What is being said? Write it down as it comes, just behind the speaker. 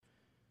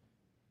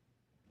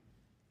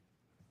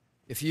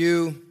If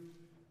you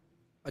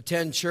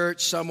attend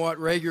church somewhat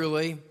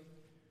regularly,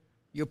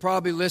 you'll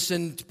probably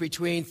listen to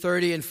between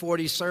 30 and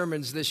 40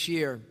 sermons this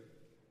year.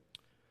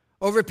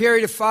 Over a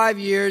period of 5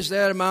 years,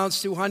 that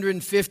amounts to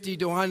 150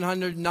 to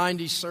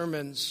 190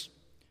 sermons.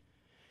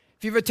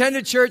 If you've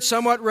attended church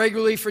somewhat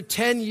regularly for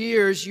 10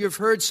 years, you've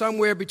heard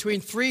somewhere between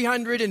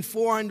 300 and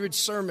 400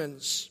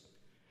 sermons.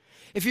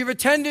 If you've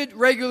attended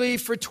regularly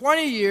for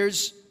 20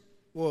 years,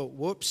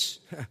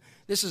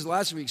 this is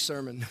last week's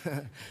sermon.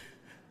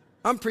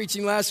 I'm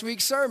preaching last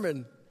week's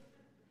sermon.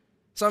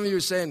 Some of you are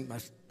saying,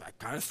 I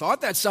kind of thought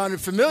that sounded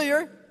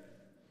familiar.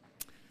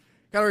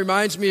 Kind of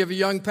reminds me of a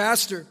young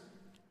pastor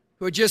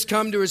who had just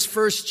come to his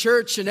first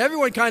church, and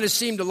everyone kind of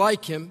seemed to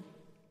like him.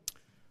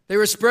 They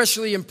were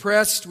especially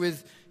impressed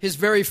with his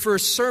very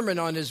first sermon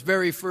on his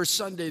very first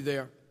Sunday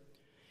there.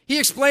 He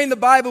explained the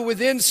Bible with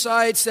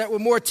insights that were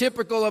more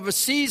typical of a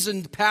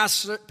seasoned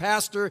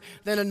pastor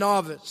than a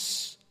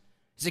novice.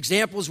 His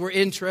examples were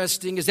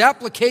interesting. His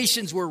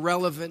applications were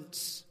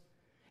relevant.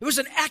 It was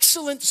an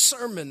excellent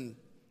sermon.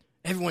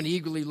 Everyone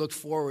eagerly looked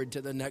forward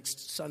to the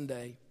next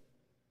Sunday.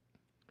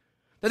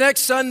 The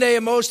next Sunday,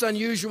 a most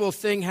unusual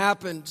thing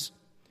happened.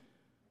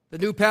 The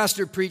new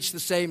pastor preached the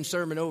same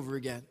sermon over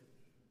again.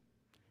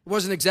 It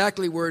wasn't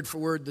exactly word for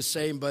word the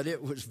same, but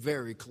it was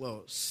very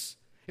close.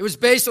 It was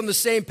based on the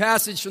same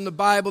passage from the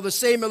Bible, the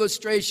same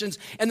illustrations,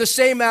 and the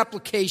same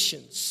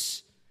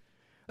applications.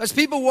 As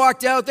people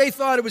walked out, they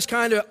thought it was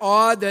kind of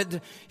odd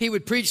that he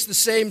would preach the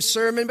same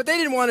sermon, but they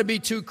didn't want to be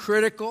too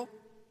critical.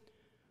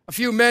 A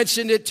few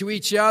mentioned it to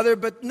each other,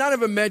 but none of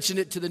them mentioned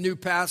it to the new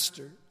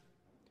pastor.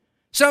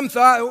 Some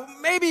thought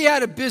maybe he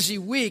had a busy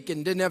week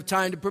and didn't have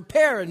time to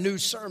prepare a new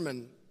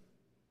sermon.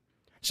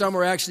 Some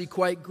were actually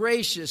quite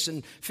gracious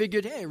and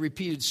figured, hey, a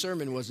repeated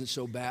sermon wasn't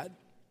so bad.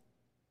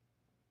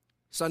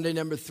 Sunday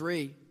number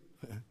 3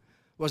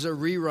 was a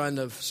rerun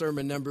of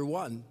sermon number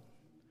 1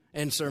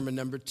 and sermon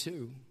number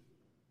 2.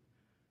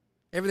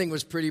 Everything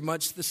was pretty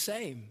much the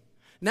same.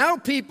 Now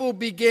people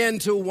began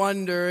to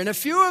wonder, and a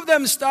few of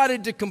them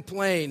started to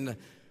complain.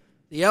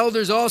 The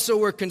elders also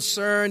were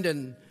concerned,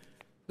 and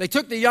they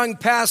took the young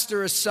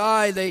pastor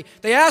aside.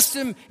 They asked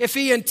him if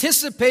he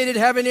anticipated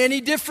having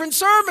any different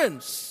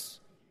sermons.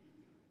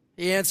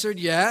 He answered,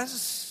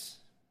 yes.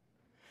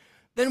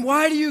 Then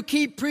why do you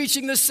keep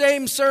preaching the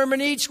same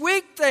sermon each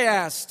week, they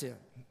asked him.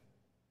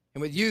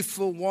 And with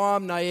youthful,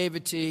 warm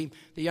naivety,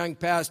 the young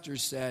pastor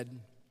said,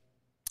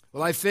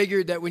 well, I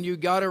figured that when you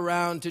got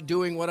around to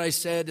doing what I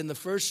said in the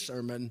first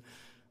sermon,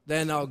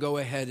 then I'll go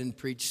ahead and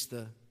preach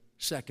the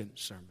second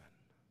sermon.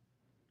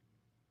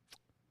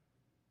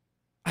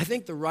 I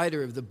think the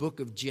writer of the book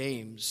of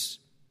James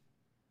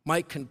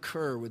might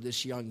concur with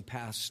this young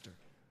pastor.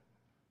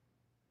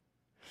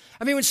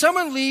 I mean, when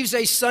someone leaves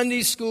a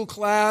Sunday school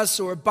class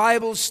or a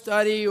Bible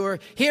study or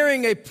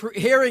hearing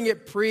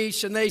it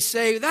preached and they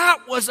say,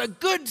 that was a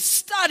good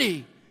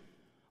study,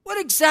 what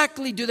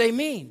exactly do they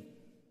mean?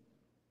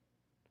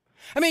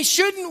 I mean,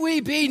 shouldn't we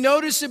be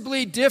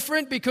noticeably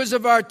different because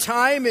of our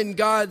time in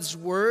God's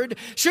Word?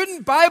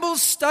 Shouldn't Bible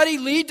study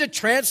lead to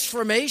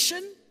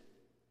transformation?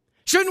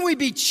 Shouldn't we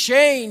be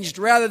changed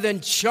rather than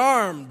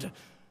charmed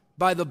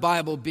by the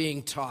Bible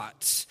being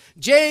taught?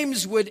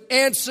 James would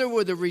answer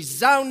with a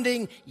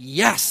resounding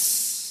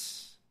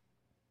yes.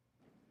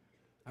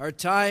 Our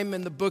time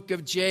in the book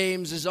of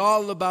James is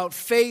all about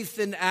faith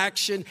in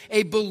action,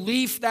 a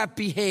belief that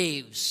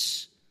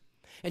behaves.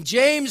 And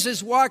James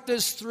has walked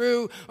us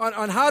through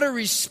on how to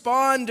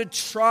respond to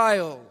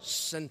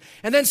trials. And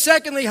then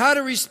secondly, how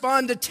to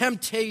respond to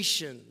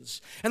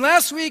temptations. And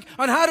last week,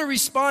 on how to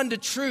respond to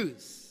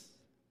truth.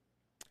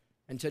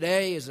 And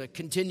today is a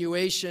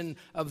continuation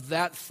of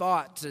that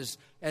thought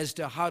as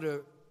to how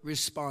to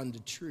respond to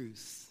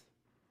truth.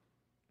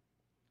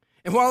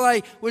 And while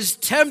I was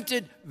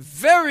tempted,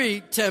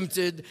 very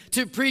tempted,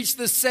 to preach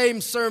the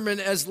same sermon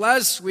as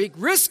last week,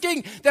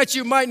 risking that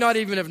you might not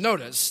even have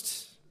noticed,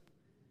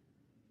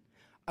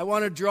 I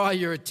want to draw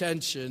your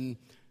attention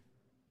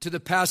to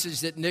the passage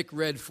that Nick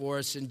read for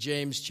us in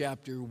James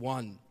chapter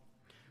 1.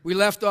 We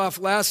left off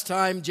last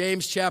time,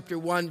 James chapter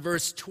 1,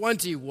 verse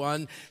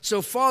 21.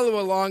 So follow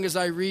along as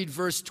I read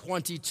verse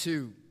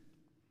 22.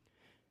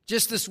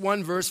 Just this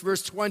one verse,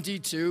 verse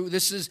 22.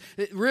 This is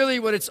really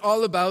what it's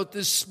all about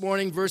this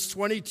morning, verse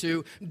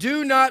 22.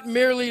 Do not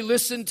merely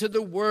listen to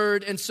the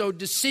word and so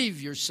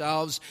deceive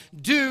yourselves.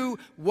 Do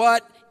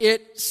what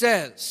it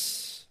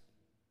says.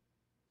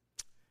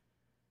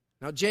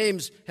 Now,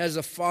 James has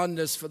a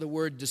fondness for the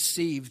word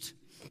deceived.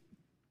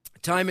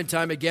 Time and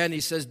time again, he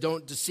says,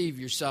 don't deceive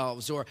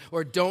yourselves,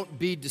 or don't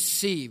be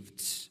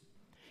deceived.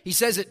 He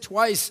says it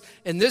twice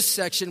in this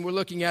section we're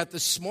looking at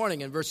this morning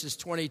in verses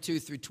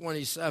 22 through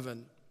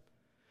 27.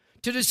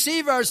 To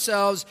deceive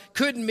ourselves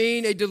could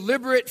mean a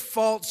deliberate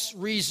false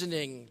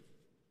reasoning.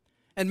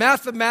 In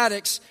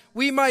mathematics,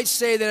 we might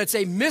say that it's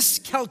a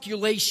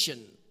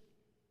miscalculation.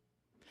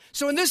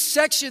 So in this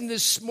section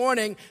this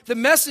morning, the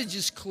message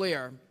is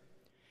clear.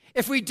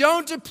 If we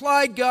don't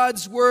apply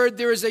God's word,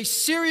 there is a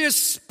serious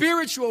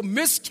spiritual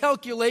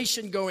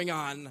miscalculation going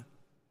on.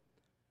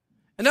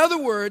 In other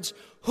words,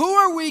 who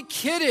are we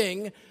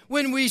kidding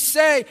when we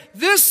say,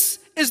 this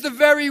is the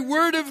very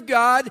Word of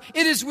God,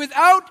 it is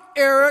without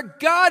error,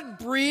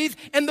 God-breathed,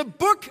 and the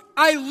book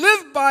I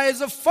live by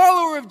as a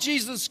follower of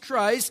Jesus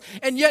Christ,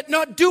 and yet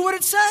not do what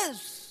it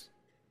says?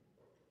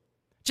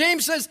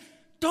 James says,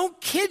 don't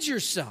kid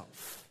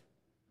yourself.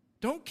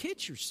 Don't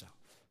kid yourself.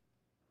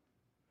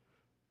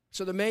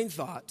 So the main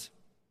thought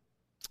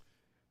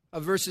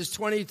of verses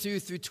 22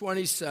 through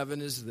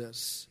 27 is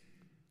this.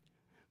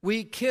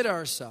 We kid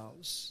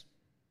ourselves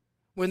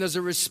when there's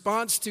a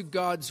response to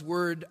God's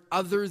word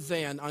other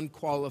than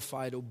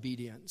unqualified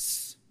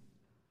obedience.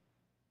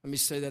 Let me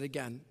say that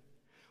again.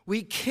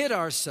 We kid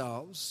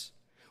ourselves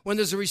when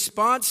there's a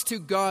response to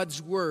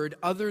God's word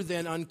other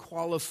than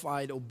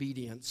unqualified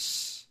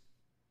obedience.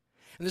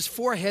 And there's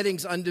 4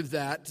 headings under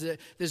that.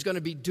 There's going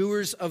to be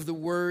doers of the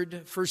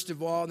word, first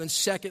of all. And then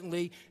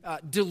secondly,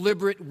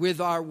 deliberate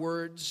with our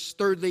words.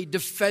 Thirdly,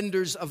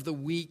 defenders of the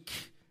weak.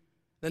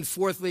 Then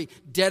fourthly,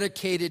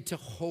 dedicated to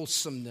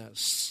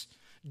wholesomeness.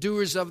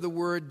 Doers of the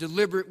word,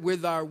 deliberate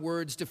with our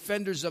words,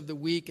 defenders of the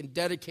weak, and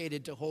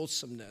dedicated to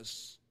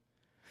wholesomeness.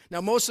 Now,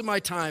 most of my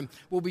time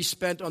will be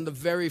spent on the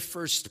very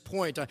first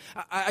point.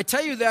 I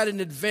tell you that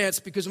in advance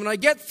because when I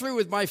get through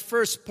with my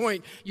first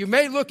point, you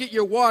may look at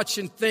your watch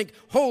and think,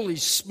 holy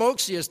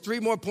smokes, he has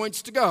 3 more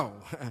points to go.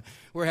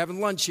 We're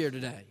having lunch here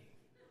today.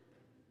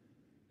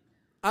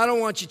 I don't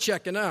want you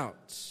checking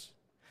out.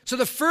 So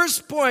the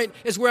first point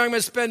is where I'm going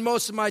to spend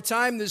most of my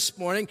time this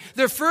morning.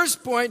 The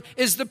first point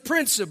is the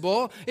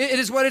principle. It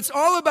is what it's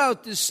all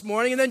about this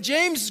morning. And then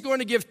James is going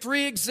to give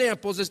 3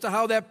 examples as to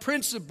how that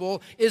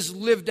principle is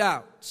lived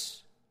out.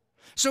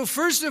 So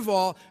first of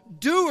all,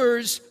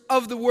 doers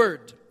of the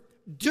word.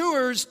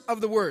 Doers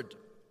of the word.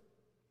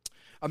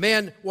 A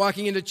man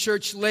walking into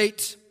church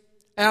late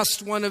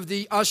asked one of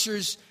the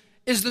ushers,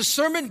 "Is the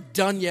sermon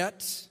done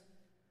yet?"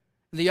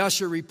 And the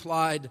usher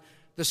replied,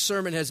 "The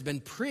sermon has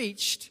been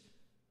preached,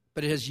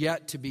 but it has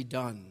yet to be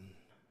done."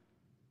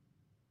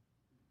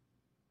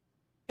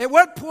 At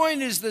what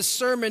point is the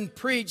sermon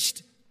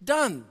preached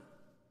done?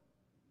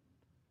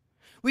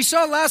 We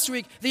saw last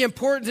week the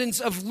importance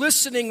of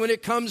listening when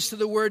it comes to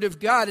the Word of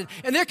God.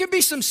 And there can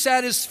be some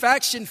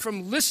satisfaction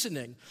from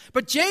listening.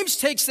 But James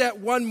takes that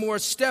one more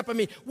step. I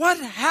mean, what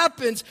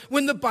happens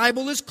when the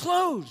Bible is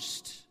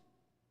closed?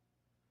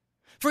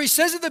 For he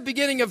says at the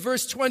beginning of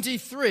verse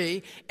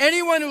 23,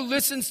 anyone who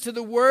listens to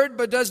the Word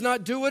but does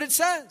not do what it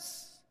says.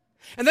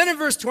 And then in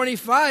verse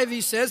 25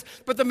 he says,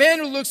 but the man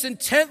who looks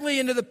intently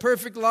into the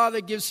perfect law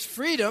that gives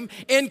freedom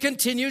and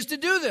continues to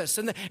do this.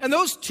 And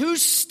those 2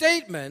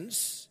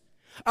 statements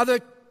are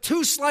the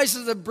 2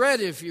 slices of bread,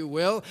 if you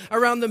will,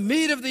 around the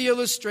meat of the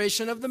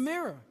illustration of the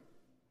mirror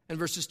in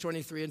verses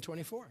 23 and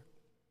 24.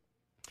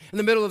 In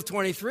the middle of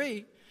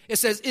 23, it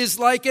says, is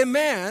like a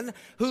man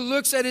who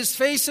looks at his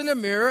face in a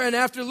mirror and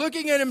after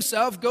looking at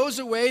himself goes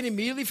away and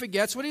immediately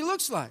forgets what he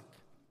looks like.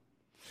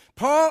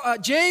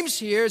 James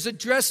here is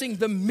addressing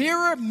the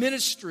mirror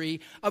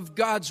ministry of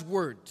God's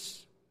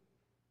words.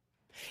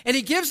 And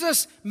he gives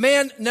us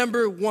man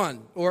number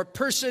 1, or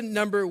person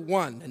number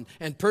 1.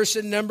 And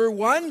person number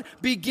 1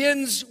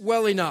 begins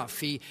well enough.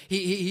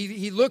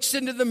 He looks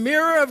into the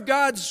mirror of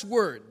God's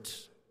word.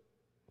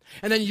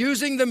 And then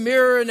using the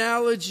mirror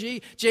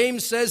analogy,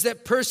 James says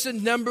that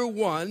person number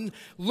 1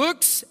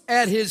 looks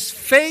at his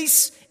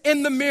face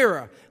in the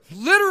mirror.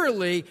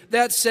 Literally,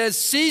 that says,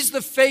 sees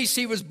the face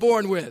he was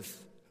born with.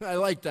 I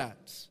like that.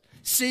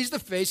 Sees the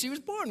face he was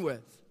born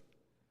with.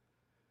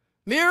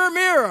 Mirror,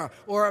 mirror,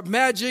 or a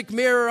magic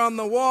mirror on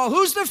the wall,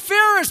 who's the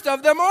fairest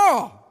of them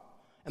all?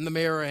 And the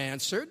mirror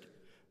answered,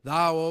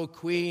 thou, O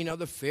queen, are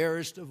the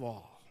fairest of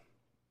all.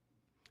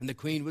 And the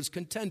queen was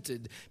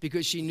contented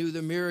because she knew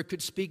the mirror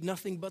could speak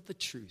nothing but the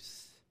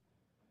truth.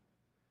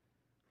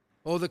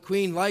 Oh, the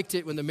queen liked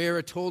it when the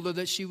mirror told her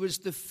that she was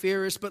the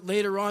fairest, but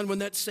later on when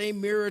that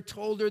same mirror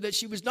told her that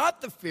she was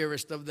not the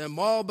fairest of them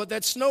all, but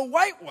that Snow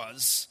White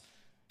was,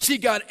 she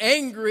got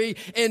angry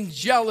and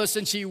jealous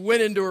and she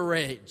went into a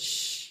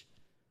rage.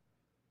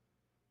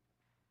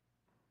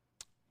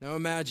 Now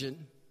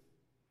imagine,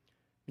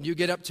 when you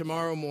get up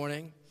tomorrow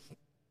morning,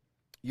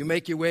 you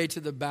make your way to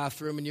the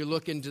bathroom and you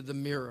look into the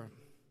mirror.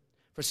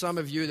 For some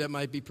of you, that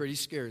might be pretty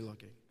scary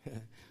looking.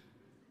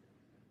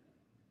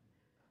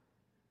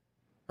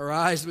 Our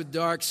eyes with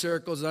dark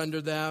circles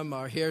under them,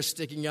 our hair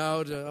sticking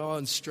out all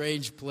in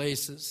strange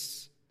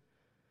places.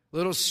 A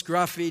little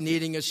scruffy,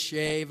 needing a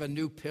shave, a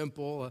new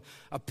pimple,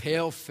 a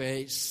pale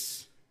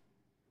face.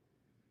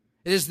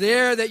 It is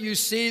there that you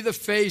see the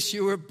face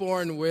you were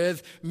born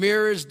with.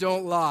 Mirrors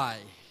don't lie.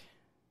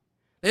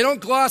 They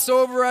don't gloss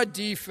over our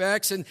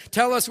defects and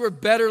tell us we're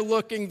better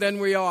looking than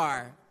we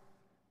are.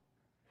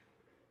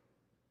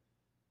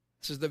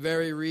 This is the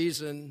very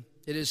reason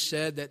it is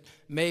said that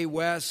Mae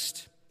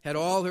West had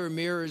all her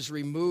mirrors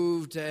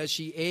removed as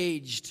she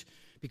aged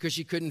because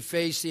she couldn't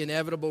face the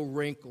inevitable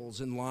wrinkles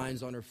and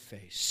lines on her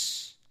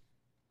face.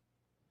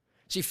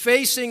 See,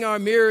 facing our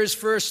mirrors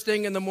first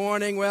thing in the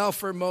morning, well,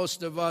 for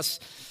most of us,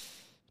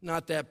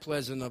 not that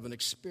pleasant of an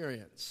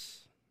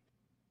experience.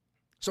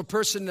 So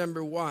person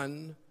number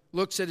 1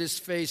 looks at his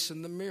face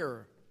in the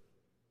mirror.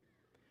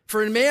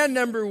 For man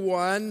number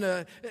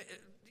one,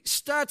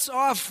 starts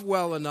off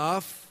well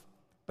enough,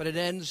 but it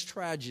ends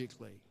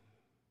tragically.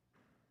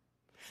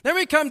 Then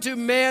we come to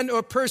man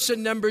or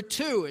person number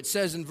two. It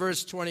says in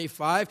verse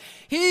 25,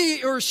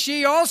 he or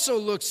she also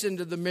looks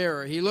into the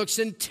mirror. He looks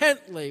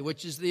intently,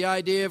 which is the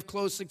idea of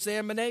close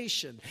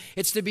examination.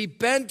 It's to be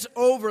bent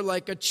over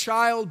like a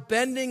child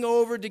bending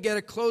over to get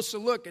a closer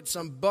look at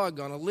some bug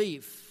on a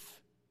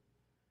leaf.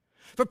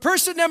 For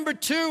person number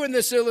two in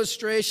this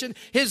illustration,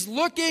 his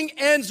looking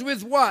ends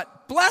with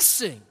what?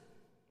 Blessing.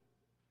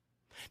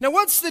 Now,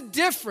 what's the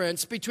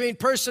difference between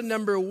person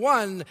number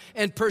one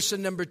and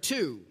person number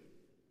two?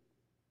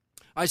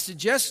 I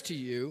suggest to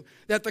you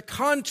that the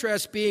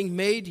contrast being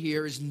made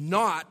here is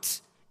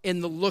not in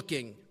the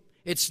looking.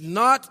 It's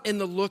not in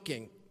the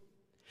looking.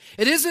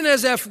 It isn't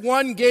as if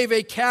one gave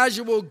a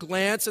casual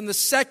glance and the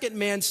second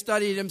man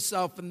studied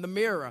himself in the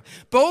mirror.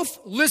 Both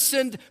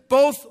listened,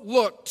 both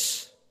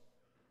looked.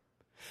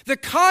 The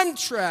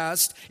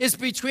contrast is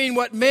between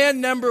what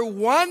man number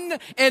one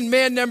and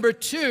man number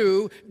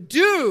two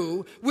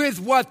do with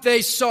what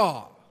they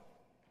saw.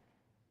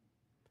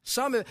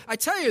 I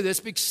tell you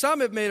this because some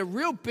have made a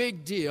real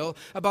big deal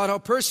about how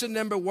person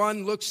number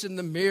one looks in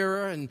the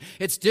mirror and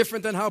it's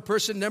different than how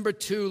person number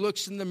two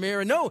looks in the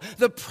mirror. No,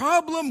 the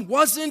problem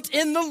wasn't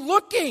in the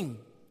looking.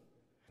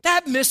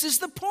 That misses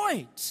the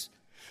point.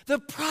 The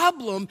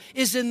problem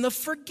is in the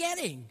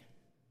forgetting.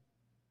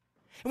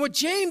 And when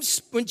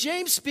James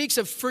speaks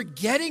of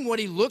forgetting what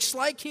he looks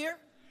like here,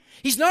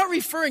 he's not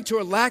referring to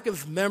a lack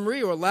of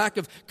memory or a lack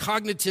of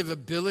cognitive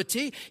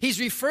ability. He's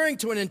referring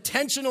to an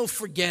intentional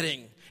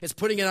forgetting. It's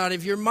putting it out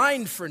of your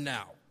mind for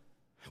now.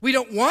 We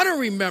don't want to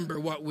remember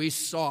what we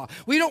saw.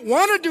 We don't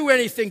want to do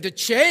anything to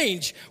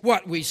change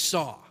what we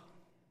saw.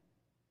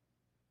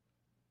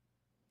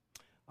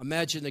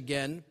 Imagine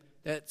again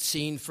that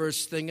scene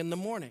first thing in the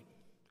morning.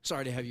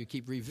 Sorry to have you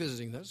keep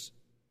revisiting this.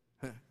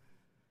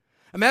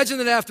 Imagine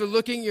that after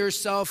looking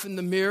yourself in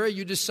the mirror,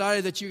 you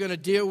decided that you're going to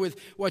deal with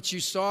what you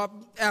saw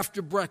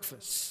after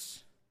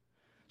breakfast.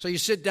 So you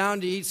sit down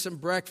to eat some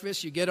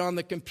breakfast, you get on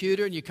the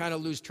computer, and you kind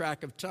of lose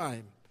track of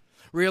time.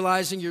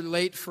 Realizing you're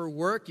late for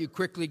work, you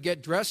quickly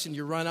get dressed and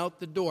you run out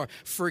the door,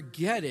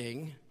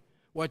 forgetting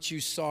what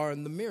you saw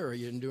in the mirror.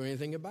 You didn't do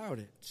anything about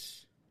it.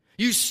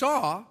 You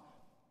saw,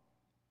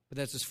 but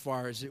that's as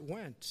far as it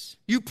went.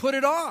 You put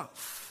it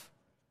off.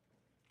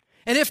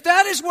 And if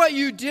that is what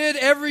you did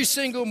every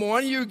single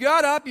morning, you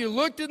got up, you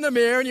looked in the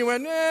mirror, and you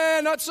went,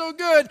 not so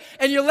good,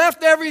 and you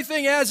left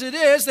everything as it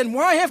is, then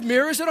why have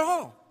mirrors at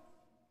all?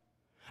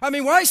 I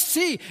mean, why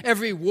see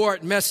every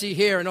wart, messy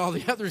hair, and all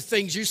the other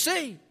things you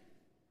see?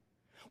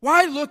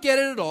 Why look at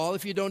it at all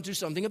if you don't do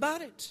something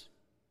about it?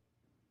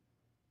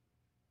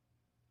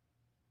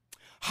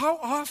 How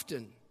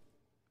often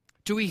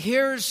do we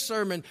hear a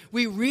sermon,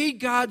 we read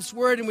God's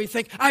word, and we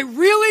think, I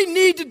really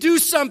need to do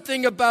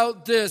something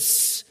about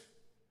this.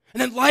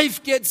 And then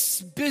life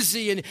gets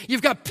busy, and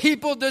you've got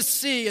people to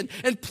see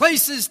and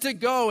places to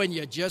go, and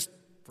you just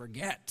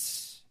forget.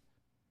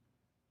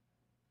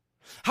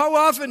 How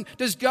often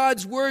does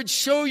God's word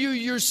show you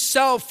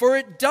yourself, for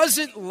it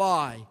doesn't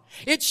lie?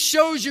 It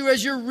shows you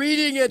as you're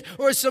reading it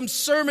or some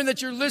sermon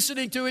that you're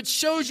listening to, it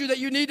shows you that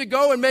you need to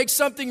go and make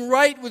something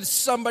right with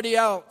somebody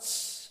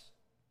else.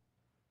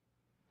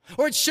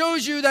 Or it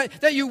shows you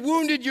that you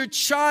wounded your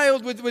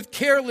child with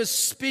careless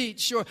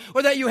speech,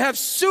 or that you have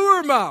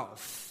sewer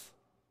mouth.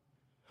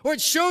 Or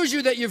it shows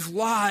you that you've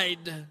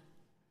lied.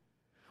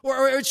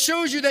 Or it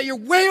shows you that you're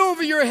way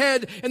over your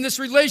head in this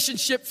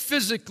relationship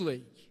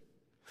physically.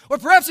 Or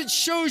perhaps it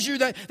shows you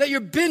that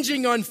you're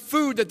binging on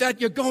food,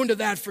 that you're going to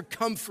that for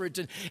comfort,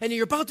 and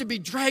you're about to be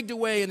dragged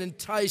away and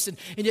enticed, and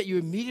yet you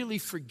immediately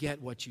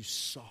forget what you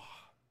saw.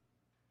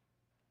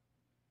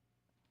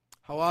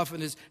 How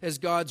often has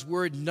God's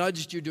word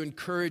nudged you to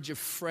encourage a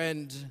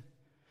friend,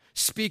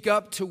 speak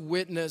up to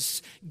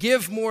witness,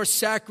 give more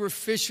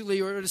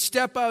sacrificially, or to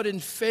step out in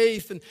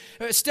faith and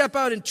step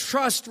out in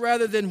trust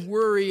rather than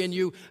worry, and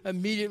you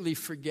immediately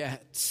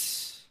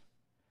forget.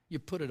 You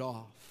put it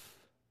off.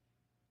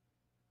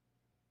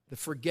 The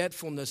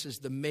forgetfulness is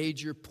the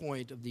major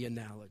point of the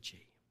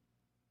analogy.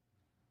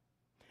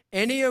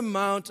 Any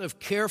amount of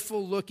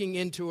careful looking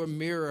into a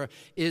mirror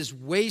is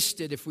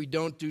wasted if we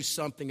don't do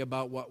something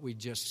about what we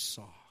just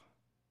saw.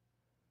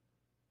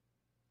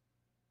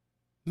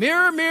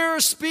 Mirror, mirror,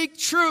 speak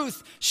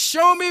truth.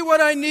 Show me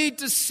what I need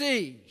to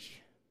see.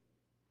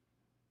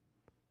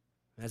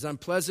 As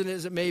unpleasant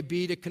as it may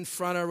be to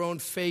confront our own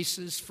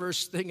faces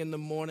first thing in the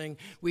morning,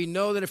 we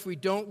know that if we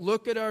don't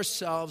look at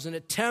ourselves and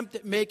attempt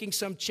at making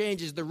some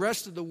changes, the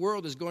rest of the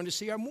world is going to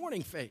see our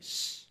morning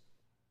face.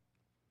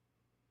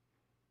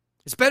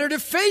 It's better to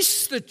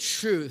face the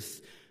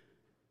truth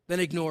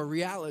than ignore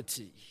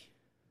reality.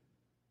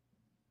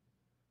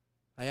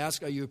 I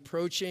ask, are you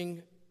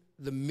approaching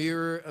the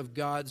mirror of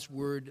God's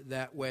word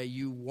that way?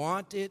 You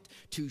want it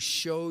to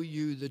show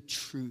you the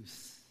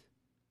truth.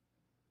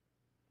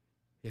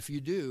 If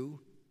you do,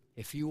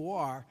 if you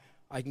are,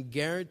 I can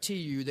guarantee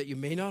you that you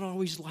may not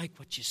always like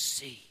what you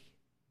see.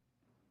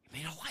 You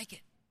may not like it.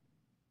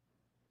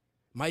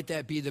 Might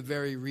that be the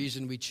very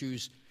reason we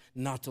choose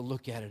not to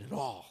look at it at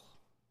all?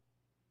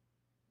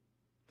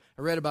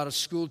 I read about a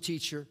school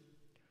teacher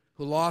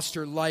who lost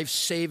her life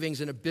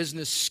savings in a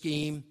business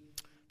scheme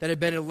that had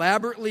been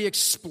elaborately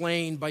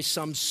explained by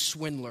some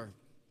swindler.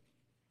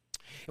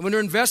 And when her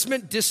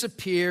investment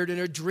disappeared and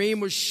her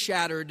dream was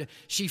shattered,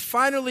 she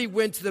finally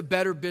went to the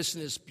Better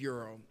Business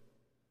Bureau.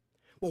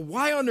 Well,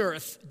 why on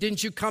earth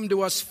didn't you come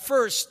to us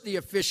first, the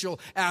official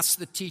asked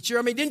the teacher.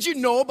 I mean, didn't you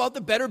know about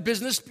the Better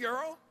Business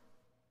Bureau?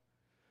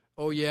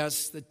 Oh,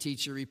 yes, the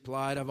teacher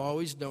replied, I've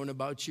always known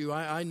about you.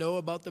 I know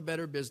about the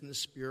Better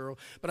Business Bureau,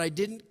 but I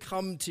didn't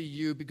come to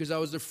you because I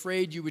was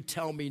afraid you would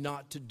tell me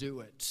not to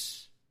do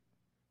it.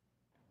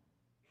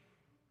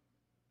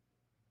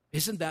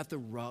 Isn't that the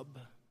rub?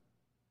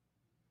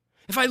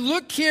 If I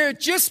look here, it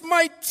just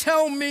might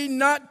tell me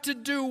not to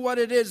do what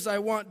it is I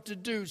want to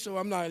do, so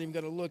I'm not even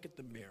going to look at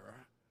the mirror.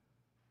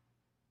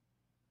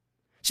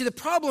 See, the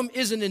problem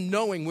isn't in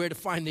knowing where to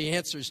find the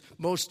answers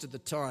most of the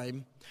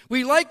time.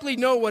 We likely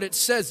know what it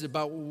says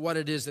about what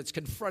it is that's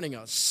confronting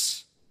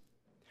us.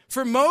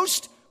 For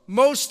most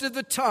of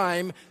the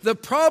time, the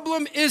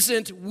problem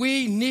isn't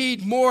we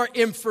need more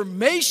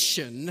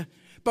information,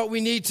 but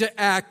we need to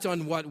act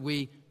on what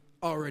we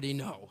already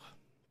know.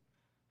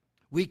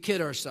 We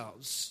kid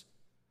ourselves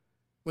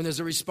when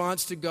there's a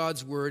response to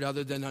God's word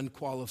other than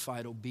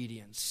unqualified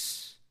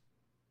obedience.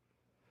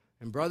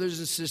 And brothers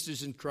and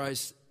sisters in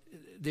Christ,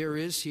 there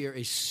is here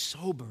a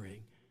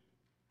sobering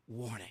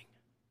warning.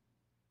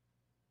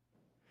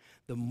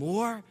 The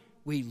more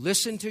we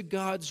listen to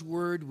God's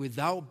word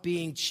without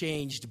being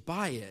changed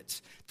by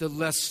it, the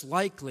less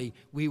likely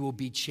we will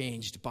be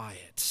changed by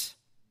it.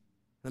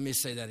 Let me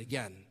say that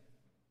again.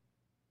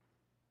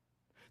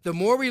 The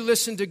more we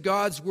listen to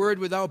God's word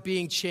without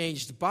being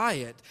changed by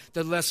it,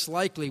 the less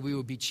likely we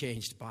will be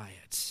changed by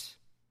it.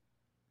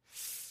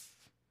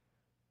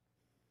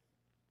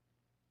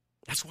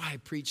 That's why I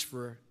preach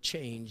for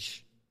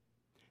change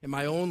in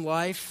my own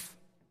life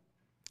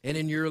and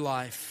in your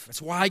life.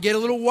 That's why I get a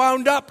little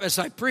wound up as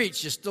I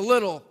preach, just a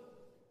little.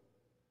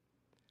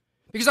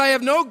 Because I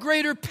have no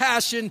greater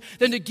passion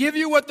than to give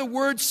you what the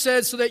word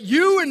says so that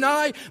you and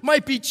I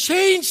might be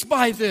changed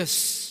by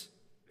this.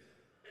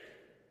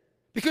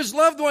 Because,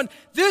 loved one,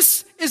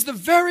 this is the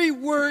very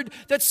word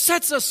that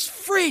sets us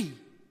free.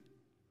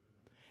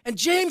 And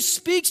James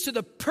speaks to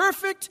the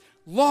perfect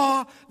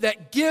law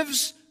that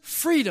gives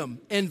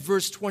freedom in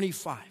verse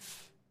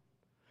 25.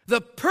 The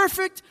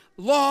perfect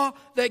law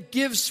that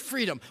gives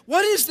freedom.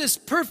 What is this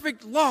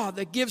perfect law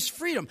that gives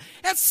freedom?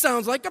 That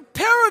sounds like a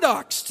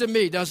paradox to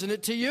me, doesn't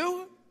it to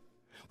you?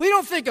 We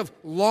don't think of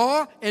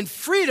law and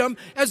freedom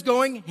as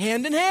going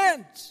hand in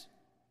hand.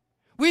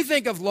 We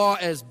think of law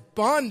as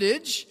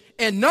bondage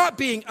and not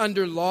being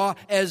under law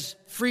as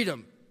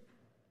freedom.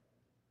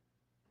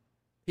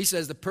 He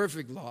says the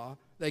perfect law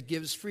that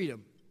gives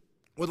freedom.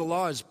 Well, the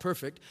law is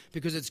perfect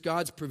because it's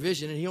God's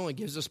provision and He only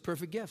gives us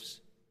perfect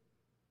gifts.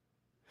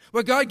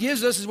 What God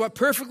gives us is what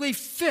perfectly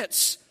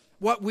fits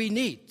what we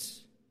need.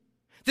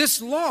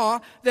 This law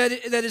that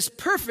is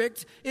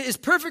perfect, is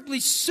perfectly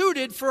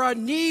suited for our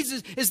needs,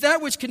 is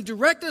that which can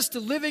direct us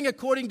to living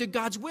according to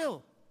God's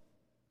will.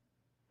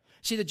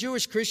 See, the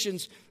Jewish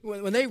Christians,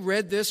 when they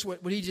read this, what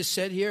he just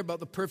said here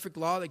about the perfect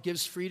law that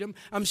gives freedom,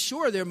 I'm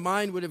sure their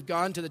mind would have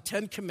gone to the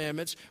 10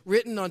 Commandments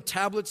written on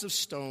tablets of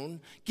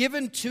stone,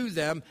 given to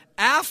them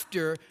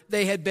after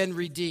they had been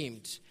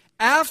redeemed,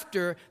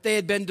 after they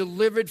had been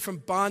delivered from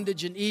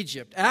bondage in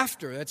Egypt.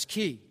 After, that's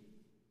key.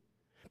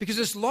 Because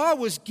this law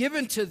was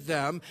given to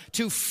them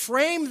to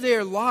frame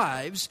their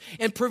lives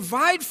and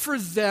provide for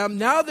them,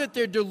 now that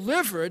they're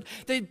delivered,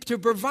 to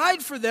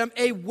provide for them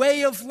a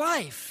way of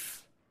life.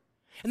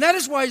 And that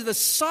is why the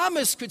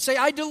psalmist could say,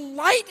 I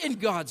delight in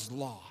God's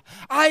law.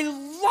 I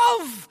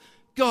love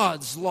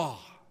God's law.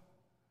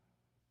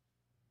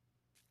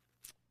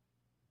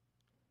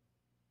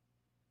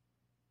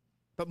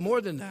 But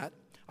more than that,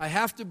 I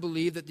have to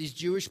believe that these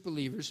Jewish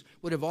believers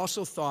would have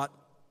also thought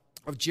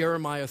of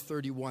Jeremiah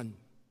 31.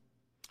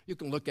 You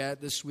can look at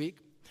it this week.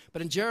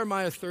 But in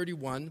Jeremiah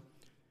 31,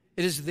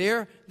 it is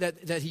there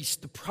that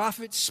the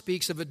prophet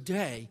speaks of a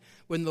day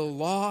when the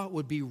law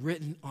would be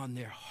written on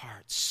their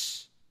hearts.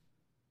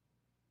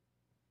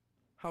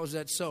 How is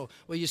that so?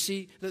 Well, you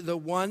see,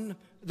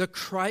 the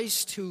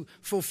Christ who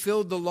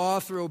fulfilled the law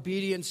through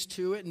obedience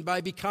to it and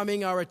by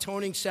becoming our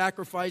atoning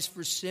sacrifice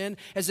for sin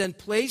has then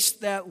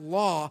placed that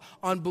law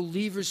on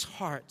believers'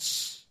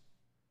 hearts.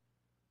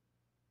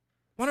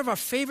 One of our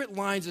favorite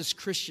lines as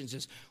Christians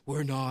is,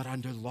 we're not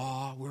under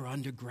law, we're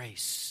under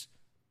grace.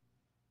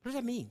 What does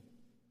that mean?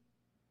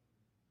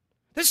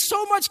 There's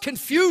so much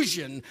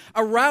confusion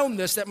around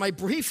this that my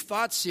brief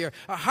thoughts here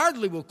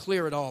hardly will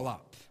clear it all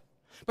up.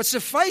 But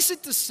suffice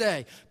it to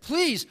say,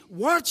 please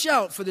watch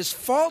out for this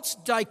false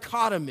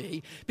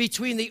dichotomy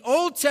between the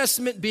Old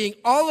Testament being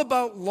all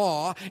about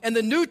law and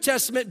the New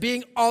Testament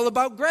being all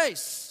about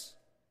grace.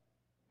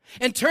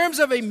 In terms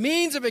of a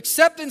means of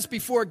acceptance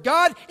before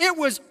God, it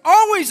was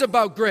always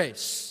about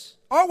grace.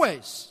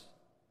 Always.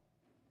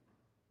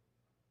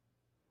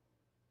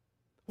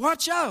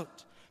 Watch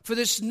out for for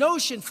this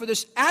notion, for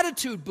this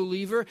attitude,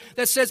 believer,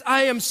 that says,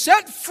 I am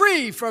set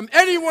free from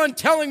anyone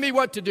telling me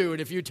what to do. And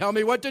if you tell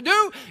me what to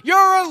do, you're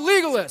a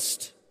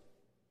legalist.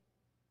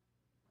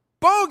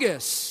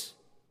 Bogus.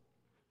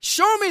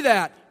 Show me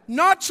that.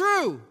 Not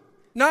true.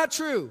 Not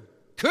true.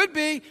 Could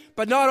be,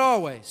 but not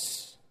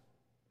always.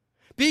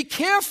 Be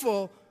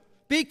careful,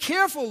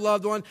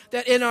 loved one,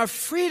 that in our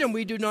freedom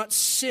we do not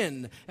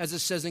sin, as it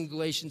says in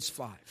Galatians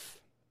 5.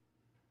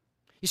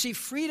 You see,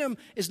 freedom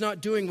is not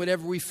doing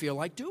whatever we feel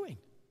like doing.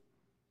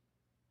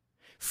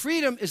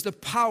 Freedom is the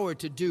power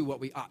to do what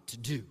we ought to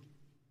do.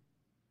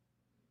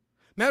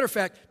 Matter of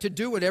fact, to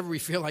do whatever we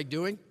feel like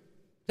doing,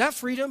 that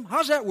freedom,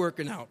 how's that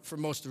working out for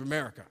most of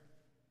America?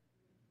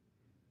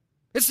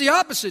 It's the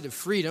opposite of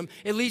freedom.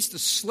 It leads to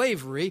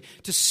slavery,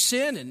 to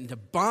sin, and to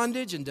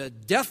bondage, and to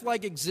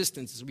death-like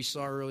existence, as we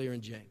saw earlier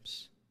in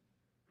James.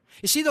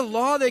 You see, the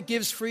law that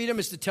gives freedom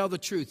is to tell the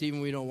truth, even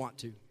when we don't want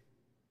to.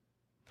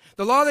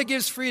 The law that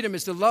gives freedom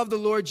is to love the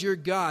Lord your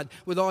God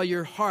with all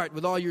your heart,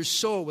 with all your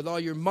soul, with all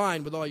your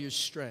mind, with all your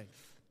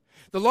strength.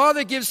 The law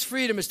that gives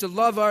freedom is to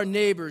love our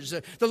neighbors.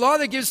 The law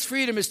that gives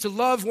freedom is to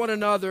love one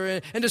another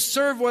and to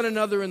serve one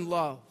another in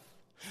love.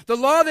 The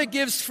law that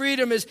gives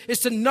freedom is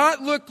to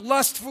not look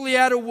lustfully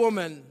at a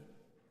woman.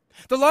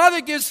 The law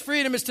that gives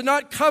freedom is to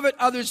not covet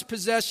others'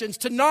 possessions,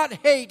 to not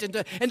hate and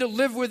to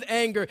live with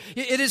anger.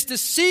 It is to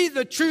see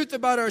the truth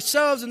about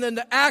ourselves and then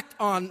to act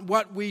on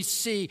what we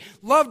see.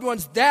 Loved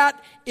ones,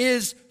 that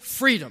is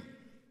freedom.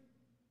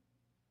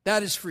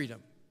 That is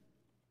freedom.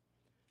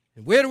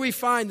 And where do we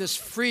find this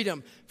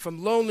freedom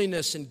from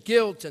loneliness and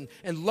guilt and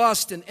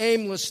lust and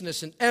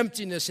aimlessness and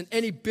emptiness and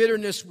any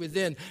bitterness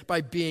within?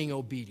 By being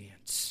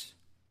obedient.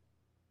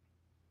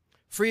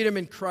 Freedom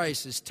in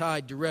Christ is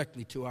tied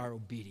directly to our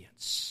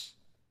obedience.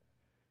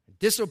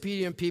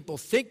 Disobedient people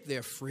think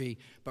they're free,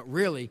 but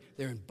really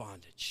they're in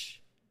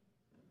bondage.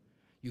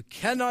 You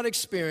cannot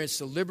experience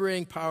the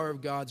liberating power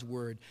of God's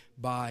word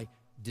by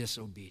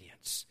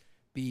disobedience.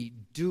 Be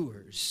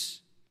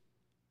doers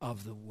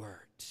of the word.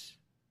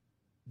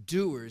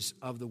 Doers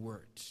of the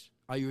word.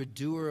 Are you a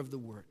doer of the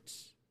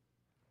words?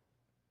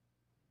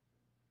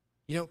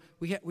 You know,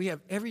 we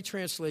have every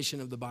translation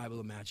of the Bible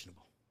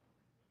imaginable.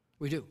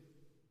 We do.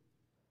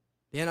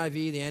 The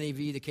NIV, the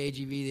NEV, the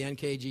KJV, the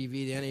NKJV,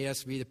 the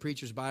NASV, the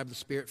Preacher's Bible, the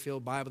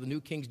Spirit-filled Bible, the New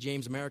King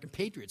James American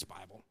Patriots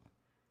Bible,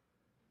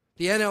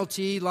 the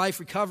NLT Life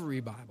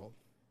Recovery Bible,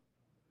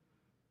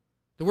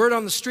 the Word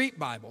on the Street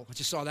Bible. I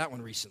just saw that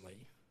one recently.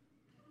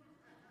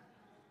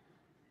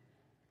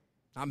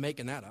 I'm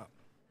making that up.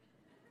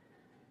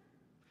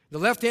 The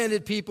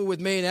left-handed people with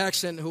Maine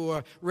accent who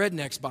are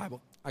rednecks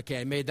Bible. Okay,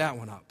 I made that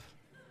one up.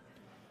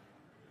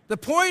 The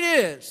point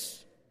is,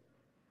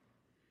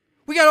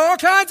 we got all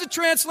kinds of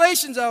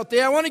translations out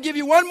there. I want to give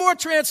you one more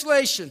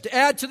translation to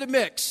add to the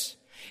mix.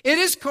 It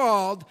is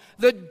called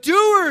the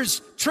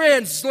Doer's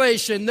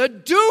Translation, the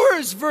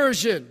Doer's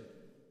Version.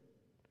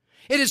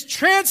 It is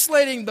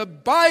translating the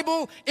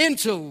Bible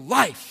into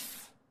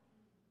life.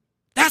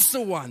 That's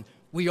the one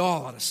we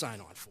all ought to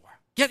sign on for.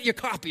 Get your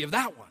copy of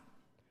that one.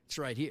 It's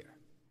right here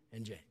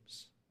in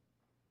James.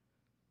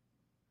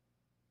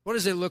 What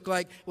does it look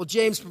like? Well,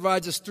 James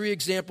provides us 3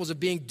 examples of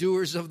being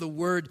doers of the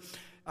word.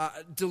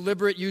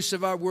 Deliberate use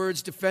of our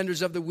words,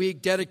 defenders of the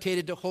weak,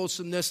 dedicated to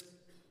wholesomeness.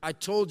 I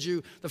told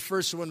you the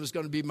first one was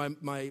going to be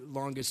my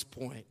longest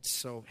point,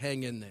 so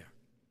hang in there.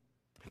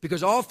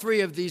 Because all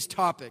 3 of these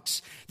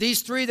topics,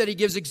 these 3 that he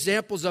gives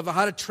examples of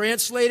how to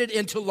translate it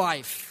into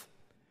life,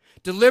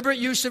 deliberate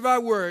use of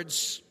our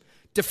words,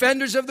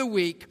 defenders of the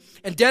weak,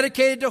 and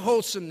dedicated to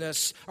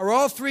wholesomeness, are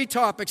all 3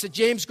 topics that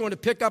James is going to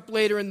pick up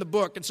later in the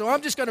book. And so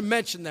I'm just going to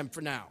mention them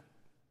for now.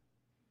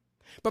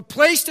 But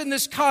placed in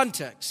this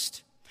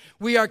context,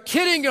 we are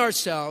kidding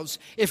ourselves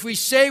if we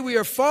say we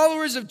are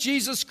followers of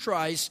Jesus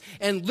Christ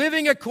and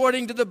living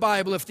according to the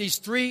Bible if these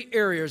 3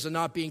 areas are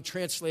not being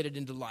translated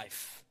into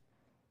life.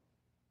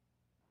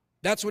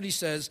 That's what he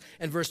says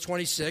in verse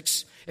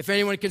 26. If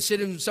anyone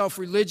considers himself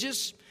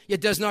religious,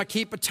 yet does not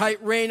keep a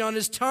tight rein on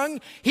his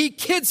tongue, he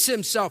kids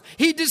himself,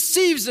 he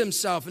deceives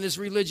himself, and his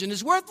religion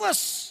is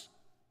worthless.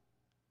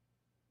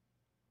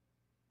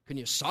 Can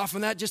you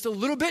soften that just a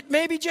little bit,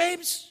 maybe,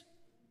 James?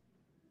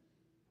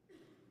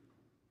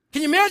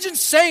 Can you imagine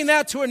saying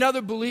that to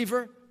another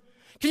believer?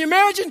 Can you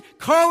imagine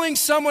calling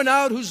someone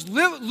out whose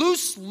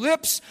loose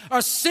lips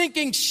are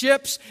sinking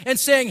ships and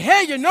saying,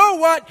 hey, you know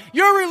what?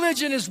 Your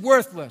religion is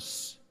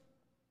worthless.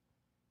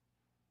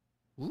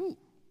 Ooh.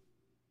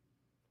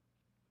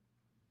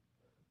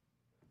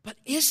 But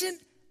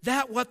isn't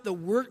that what the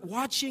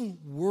watching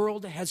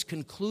world has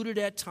concluded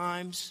at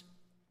times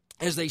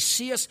as they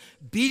see us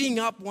beating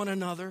up one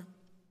another,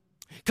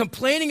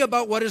 complaining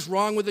about what is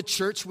wrong with the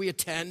church we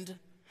attend,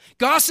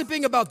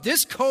 gossiping about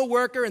this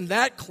coworker and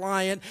that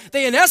client?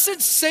 They in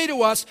essence say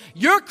to us,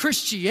 your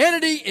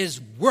Christianity is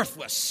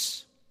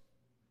worthless.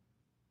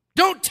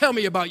 Don't tell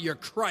me about your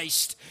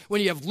Christ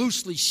when you have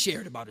loosely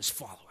shared about his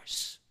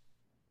followers.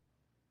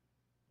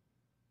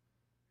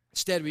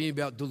 Instead, we need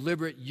about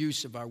deliberate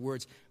use of our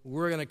words.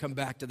 We're going to come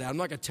back to that. I'm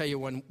not going to tell you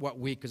what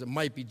week because it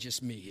might be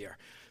just me here.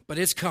 But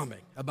it's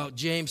coming, about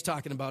James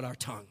talking about our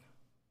tongue.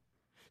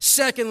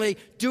 Secondly,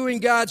 doing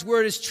God's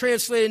word is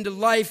translated into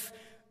life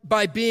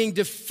by being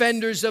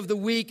defenders of the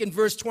weak. In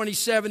verse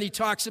 27, he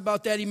talks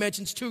about that. He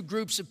mentions two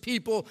groups of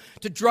people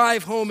to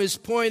drive home his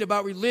point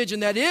about religion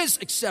that is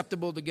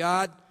acceptable to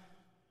God.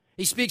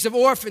 He speaks of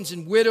orphans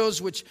and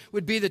widows, which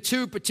would be the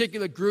two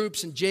particular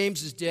groups in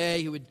James's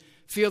day who would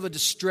feel the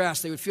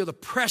distress. They would feel the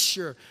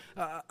pressure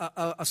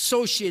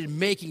associated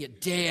making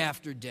it day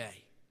after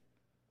day.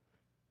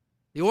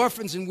 The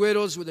orphans and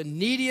widows were the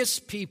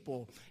neediest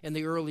people in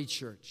the early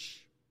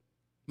church.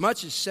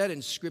 Much is said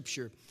in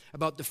Scripture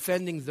about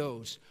defending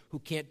those who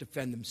can't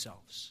defend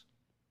themselves.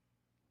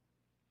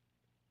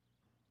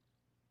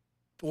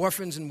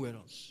 Orphans and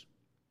widows.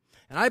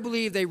 And I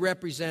believe they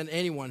represent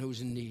anyone who's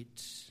in need.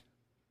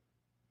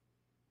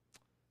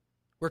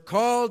 We're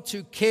called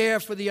to care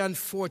for the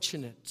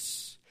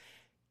unfortunate.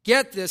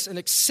 Get this, an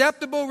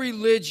acceptable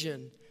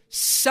religion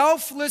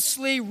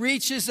selflessly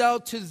reaches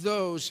out to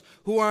those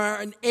who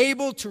are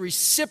unable to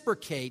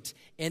reciprocate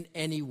in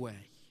any way.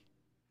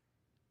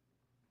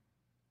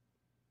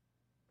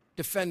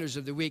 Defenders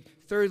of the weak.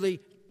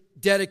 Thirdly,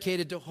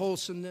 dedicated to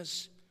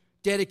wholesomeness.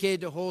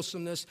 Dedicated to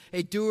wholesomeness.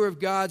 A doer of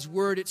God's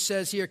word, it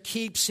says here,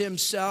 keeps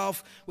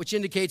himself, which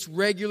indicates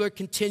regular,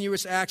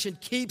 continuous action,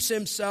 keeps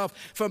himself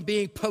from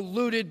being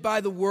polluted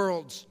by the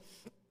world.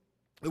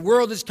 The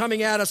world is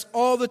coming at us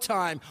all the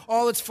time.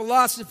 All its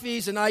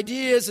philosophies and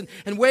ideas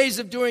and ways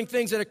of doing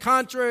things that are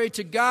contrary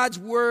to God's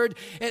word.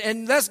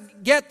 And let's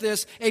get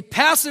this, a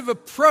passive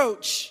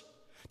approach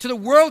to the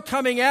world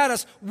coming at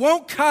us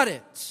won't cut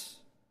it.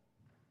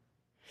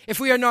 If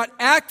we are not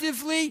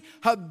actively,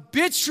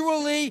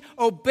 habitually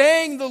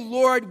obeying the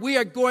Lord, we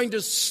are going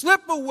to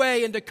slip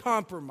away into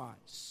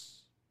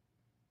compromise.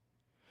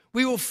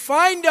 We will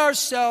find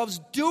ourselves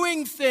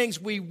doing things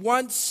we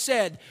once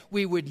said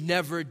we would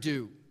never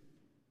do.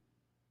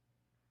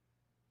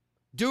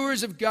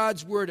 Doers of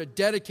God's word are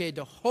dedicated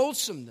to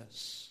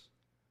wholesomeness.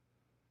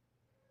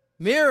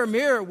 Mirror,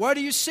 mirror, what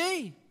do you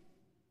see?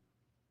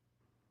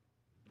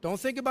 Don't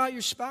think about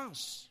your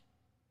spouse.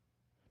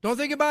 Don't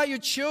think about your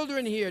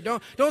children here.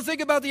 Don't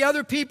think about the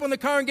other people in the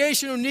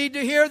congregation who need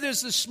to hear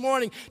this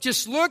morning.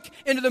 Just look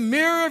into the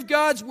mirror of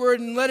God's word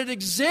and let it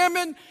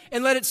examine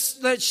and let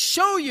it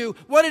show you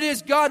what it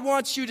is God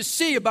wants you to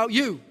see about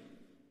you.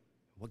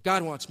 What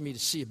God wants me to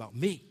see about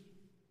me.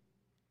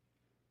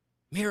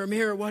 Mirror,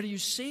 mirror, what do you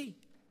see?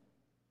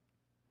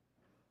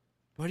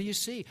 What do you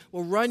see?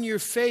 Well, run your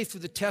faith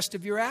through the test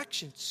of your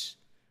actions.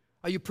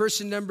 Are you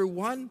person number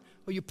one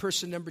or are you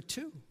person number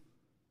two?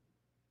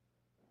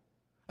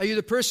 Are you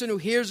the person who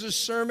hears a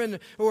sermon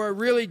or a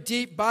really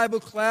deep Bible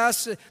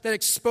class that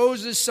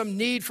exposes some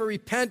need for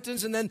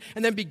repentance and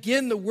then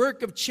begin the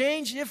work of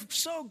change? If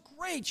so,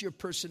 great, you're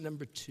person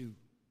number two.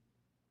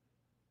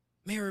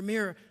 Mirror,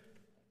 mirror,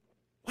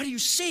 what do you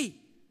see?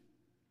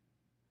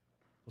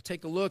 We'll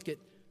take a look at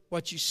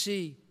what you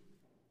see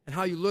and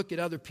how you look at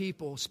other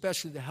people,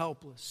 especially the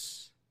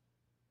helpless.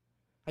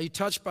 Are you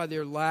touched by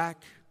their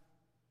lack?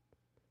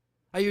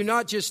 Are you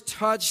not just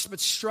touched, but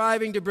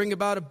striving to bring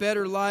about a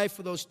better life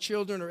for those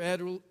children or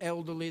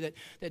elderly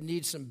that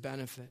need some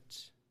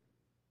benefits?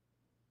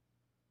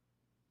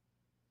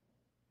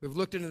 We've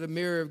looked into the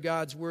mirror of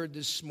God's word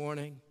this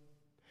morning.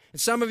 And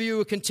some of you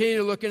will continue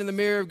to look into the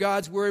mirror of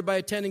God's word by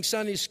attending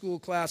Sunday school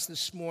class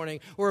this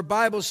morning, or a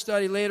Bible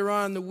study later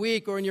on in the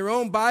week, or in your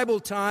own Bible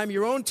time,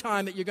 your own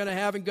time that you're going to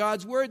have in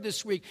God's word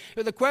this week.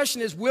 But the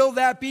question is, will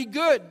that be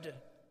good?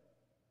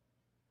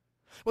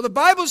 Well, the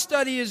Bible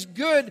study is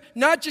good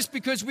not just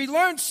because we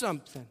learned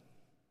something.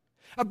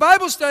 A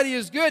Bible study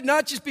is good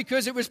not just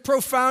because it was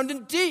profound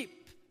and deep.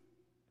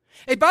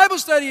 A Bible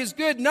study is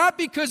good not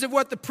because of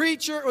what the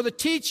preacher or the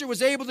teacher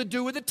was able to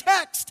do with the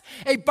text.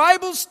 A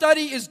Bible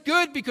study is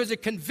good because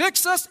it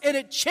convicts us and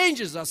it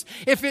changes us.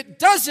 If it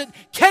doesn't,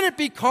 can it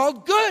be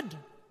called good?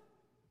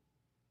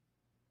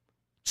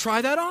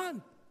 Try that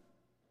on.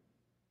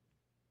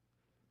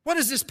 What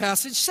does this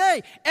passage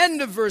say?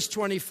 End of verse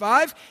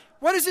 25.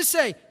 What does it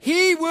say?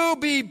 He will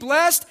be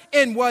blessed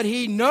in what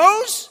he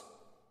knows.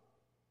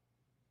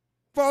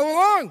 Follow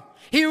along.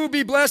 He will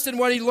be blessed in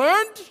what he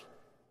learned.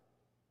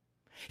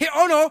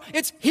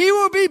 He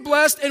will be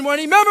blessed in what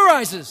he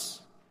memorizes.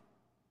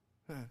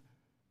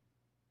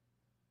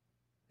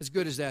 As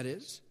good as that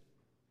is.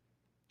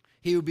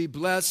 He will be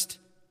blessed,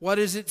 what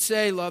does it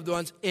say, loved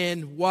ones?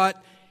 In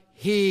what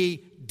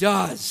he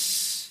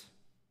does.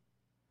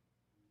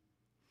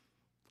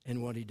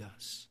 In what he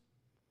does.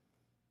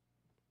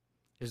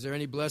 Is there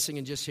any blessing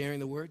in just hearing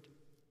the word?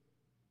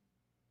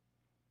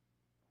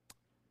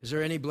 Is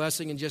there any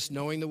blessing in just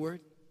knowing the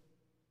word?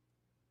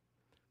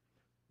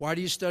 Why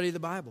do you study the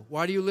Bible?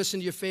 Why do you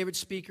listen to your favorite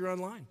speaker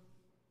online?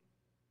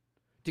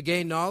 To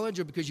gain knowledge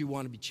or because you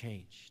want to be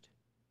changed?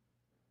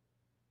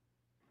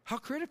 How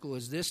critical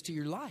is this to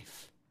your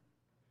life?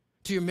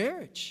 To your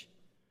marriage?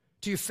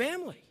 To your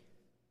family?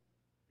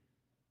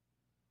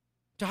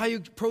 To how you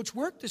approach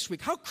work this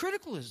week? How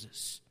critical is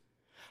this?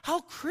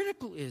 How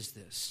critical is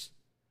this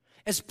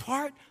as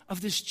part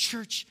of this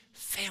church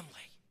family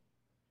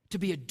to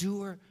be a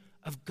doer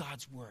of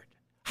God's word.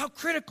 How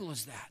critical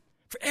is that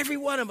for every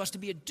one of us to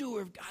be a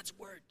doer of God's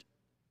word?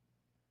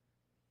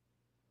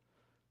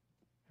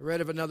 I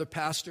read of another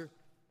pastor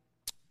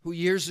who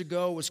years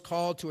ago was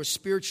called to a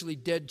spiritually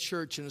dead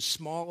church in a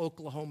small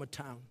Oklahoma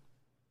town.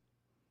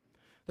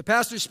 The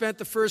pastor spent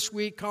the first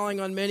week calling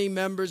on many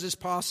members as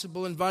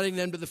possible, inviting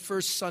them to the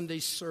first Sunday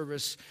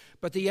service,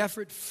 but the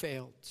effort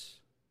failed.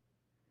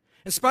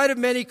 In spite of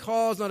many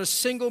calls, not a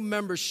single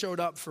member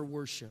showed up for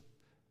worship.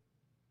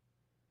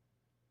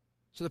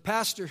 So the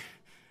pastor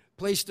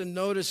placed a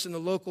notice in the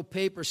local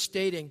paper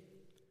stating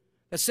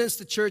that since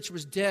the church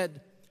was dead,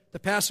 the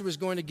pastor was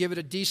going to give it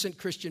a decent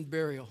Christian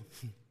burial.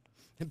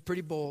 And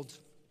pretty bold.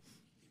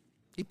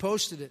 He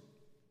posted it,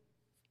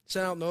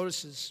 sent out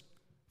notices.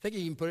 I think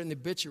he even put it in the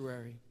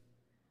obituary.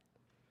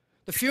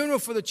 The funeral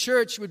for the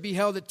church would be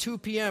held at 2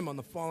 p.m. on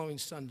the following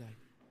Sunday.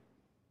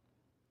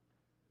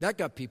 That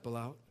got people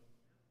out.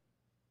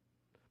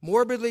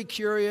 Morbidly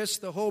curious,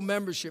 the whole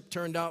membership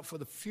turned out for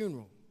the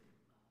funeral.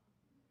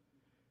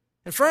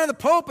 In front of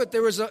the pulpit,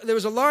 there was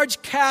a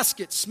large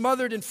casket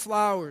smothered in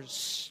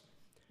flowers.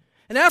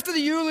 And after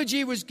the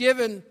eulogy was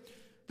given,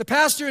 the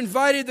pastor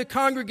invited the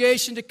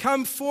congregation to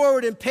come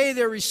forward and pay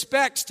their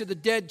respects to the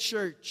dead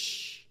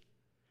church.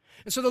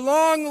 And so the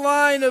long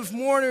line of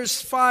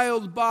mourners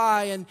filed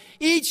by, and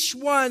each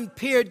one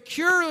peered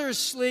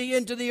curiously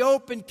into the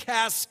open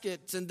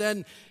casket and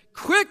then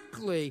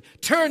quickly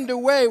turned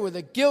away with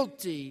a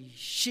guilty,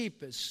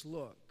 sheepish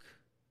look.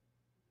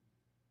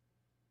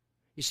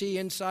 You see,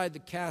 inside the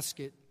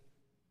casket,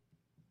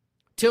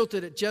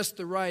 tilted at just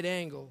the right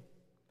angle,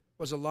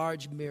 was a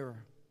large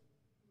mirror.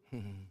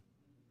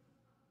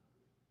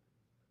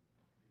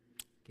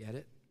 Get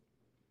it?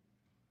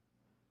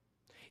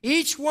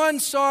 Each one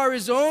saw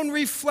his own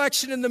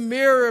reflection in the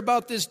mirror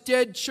about this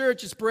dead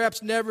church as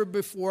perhaps never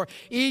before.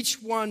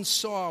 Each one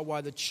saw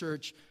why the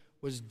church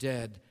was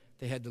dead.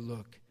 They had to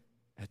look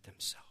at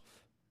themselves.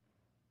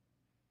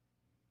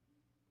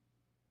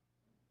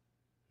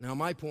 Now,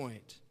 my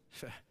point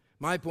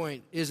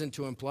isn't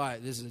to imply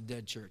this is a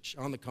dead church.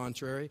 On the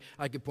contrary,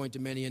 I could point to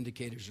many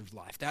indicators of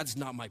life. That's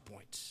not my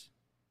point.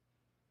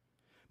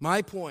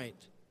 My point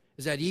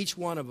is that each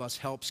one of us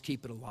helps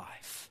keep it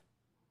alive.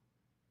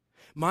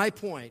 My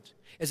point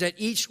is that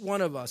each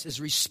one of us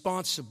is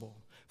responsible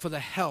for the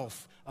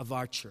health of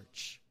our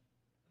church.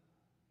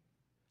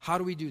 How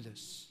do we do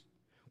this?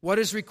 What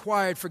is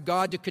required for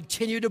God to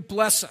continue to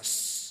bless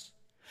us?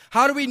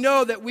 How do we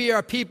know that we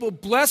are people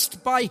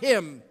blessed by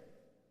Him?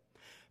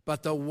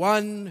 But the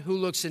one who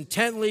looks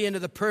intently into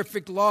the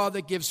perfect law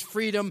that gives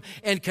freedom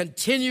and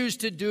continues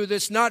to do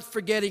this, not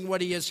forgetting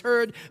what he has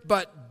heard,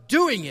 but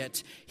doing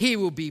it, he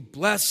will be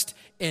blessed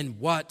in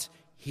what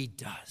he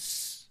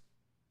does.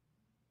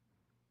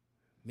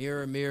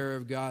 Mirror, mirror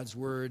of God's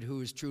word, who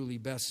is truly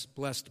best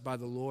blessed by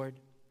the Lord?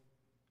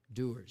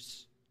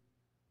 Doers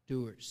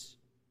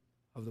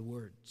of the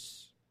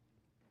words.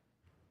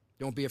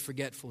 Don't be a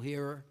forgetful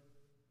hearer,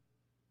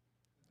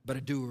 but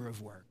a doer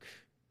of work.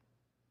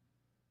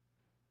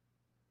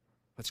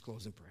 Let's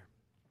close in prayer.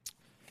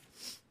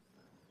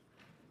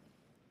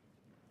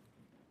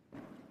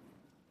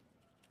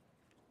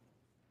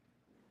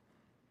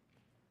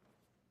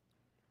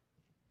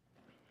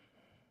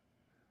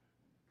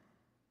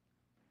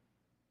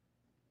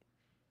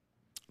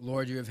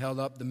 Lord, you have held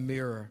up the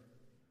mirror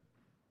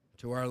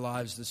to our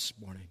lives this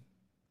morning.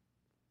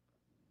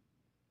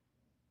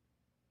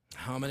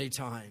 How many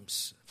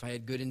times, if I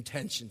had good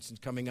intentions in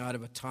coming out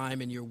of a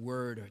time in your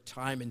word or a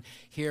time in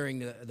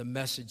hearing the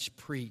message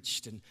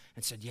preached and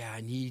said, yeah,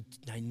 I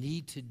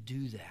need to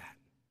do that,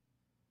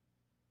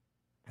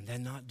 and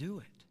then not do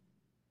it.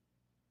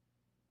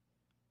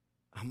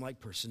 I'm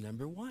like person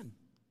number one.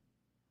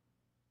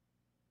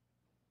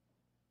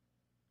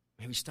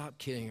 May we stop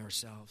kidding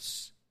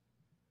ourselves.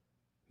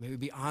 May we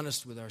be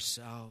honest with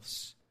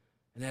ourselves.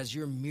 And as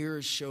your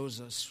mirror shows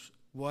us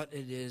what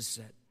it is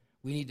that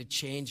we need to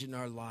change in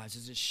our lives,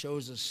 as it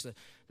shows us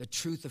the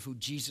truth of who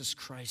Jesus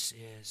Christ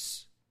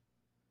is,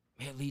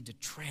 may it lead to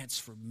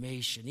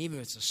transformation. Even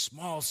if it's a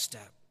small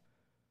step,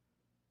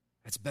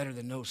 that's better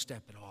than no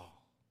step at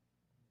all.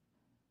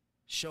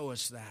 Show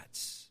us that.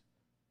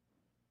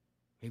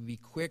 May we be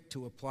quick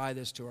to apply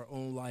this to our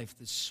own life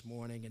this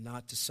morning and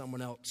not to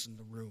someone else in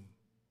the room.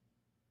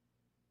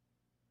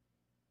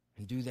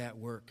 And do that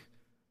work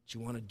that you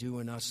want to do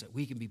in us, that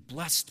we can be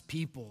blessed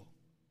people.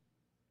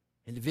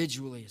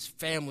 Individually, as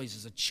families,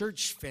 as a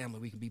church family,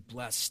 we can be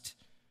blessed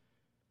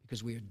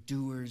because we are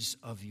doers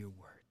of your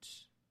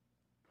words.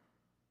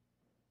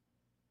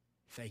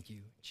 Thank you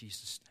in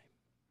Jesus'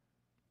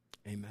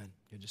 name. Amen.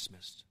 You're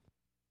dismissed.